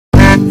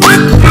We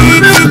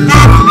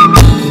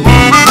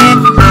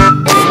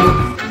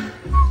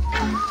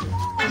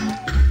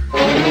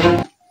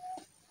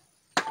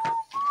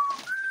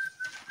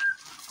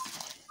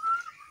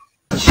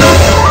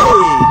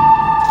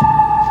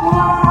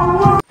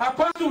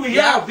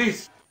hear of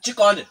this.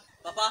 Chikode,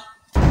 Papa,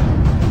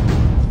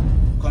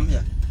 come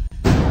here.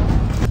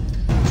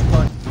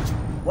 Chikode,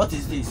 what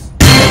is this?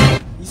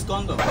 It's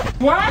condom.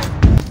 What?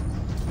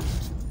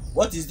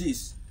 What is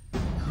this?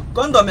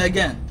 Condom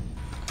again.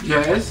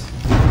 Yes.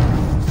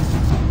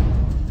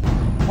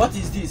 What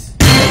is this?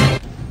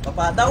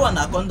 Papa, that one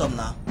a condom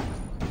now.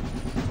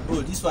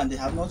 Oh, this one they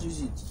have not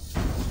used it.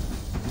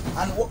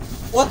 And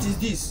what is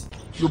this?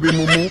 You be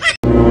mumu.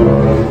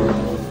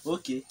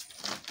 Okay.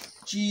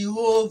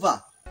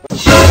 Jehovah.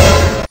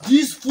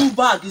 This full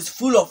bag is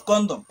full of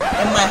condom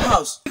in my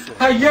house.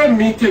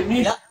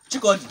 Yeah,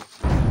 Chikodi,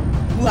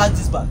 who has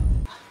this bag?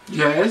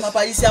 Yes.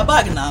 Papa, it's your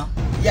bag now.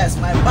 Yes,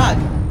 my bag.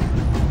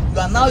 You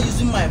are now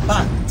using my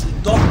bag to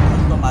dump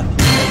condom at me.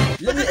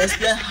 Let me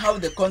explain how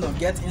the condom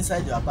gets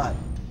inside your bag.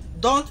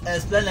 Don't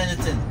explain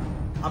anything.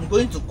 I'm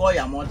going to call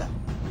your mother.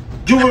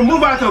 You will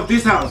move out of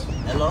this house.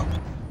 Hello?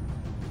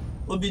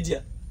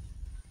 Obidia.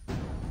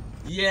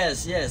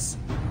 Yes.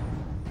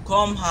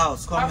 Come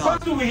house. Your son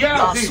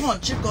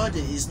Chikode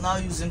is now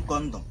using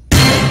condom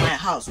in my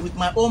house with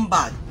my own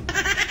bag.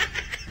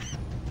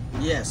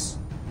 Yes.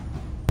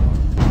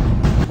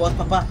 But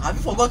Papa, have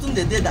you forgotten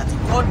the day that he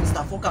called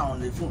Mr. Foka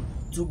on the phone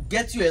to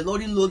get you a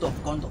loading load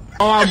of condom?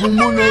 Oh,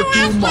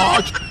 too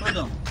much. Hold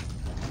on.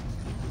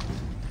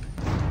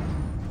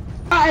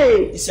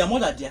 Hey. Is your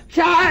mother there?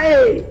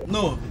 Hey.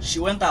 No, she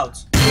went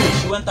out.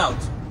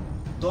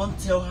 Don't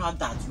tell her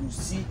that you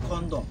see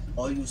condom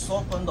or you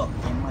saw condom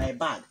in my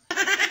bag.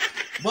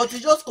 But you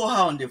just call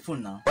her on the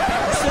phone now.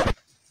 You said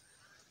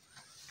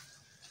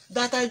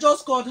that I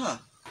just called her.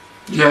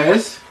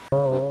 Yes.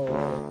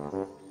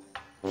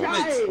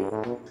 Wait.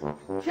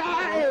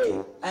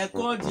 I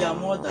called your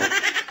mother.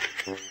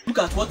 Look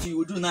at what you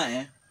will do now,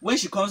 eh? When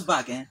she comes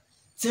back,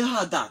 tell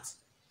her that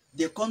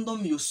the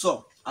condom you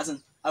saw, as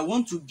in, I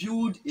want to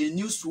build a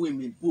new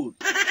swimming pool,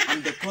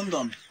 and the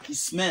condom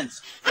is meant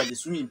for the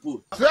swimming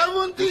pool.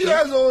 70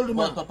 years old, man.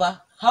 But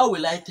Papa, how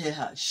will I tell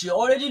her? She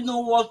already know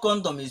what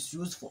condom is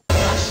used for.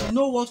 And she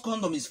know what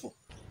condom is for.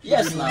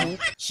 Yes, now.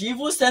 She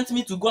even sent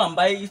me to go and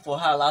buy it for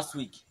her last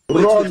week.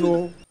 Wait.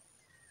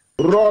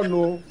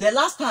 The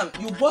last time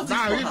you bought it for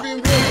her.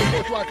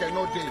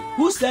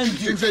 Who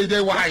sent you?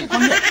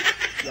 Come here.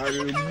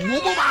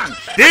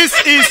 This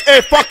is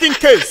a fucking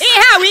case.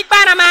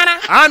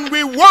 And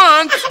we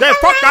want the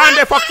fucker and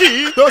the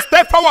fucky to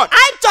step forward.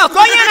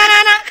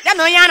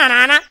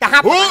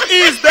 Who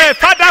is the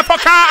father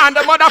fucker and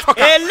the mother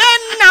fucker?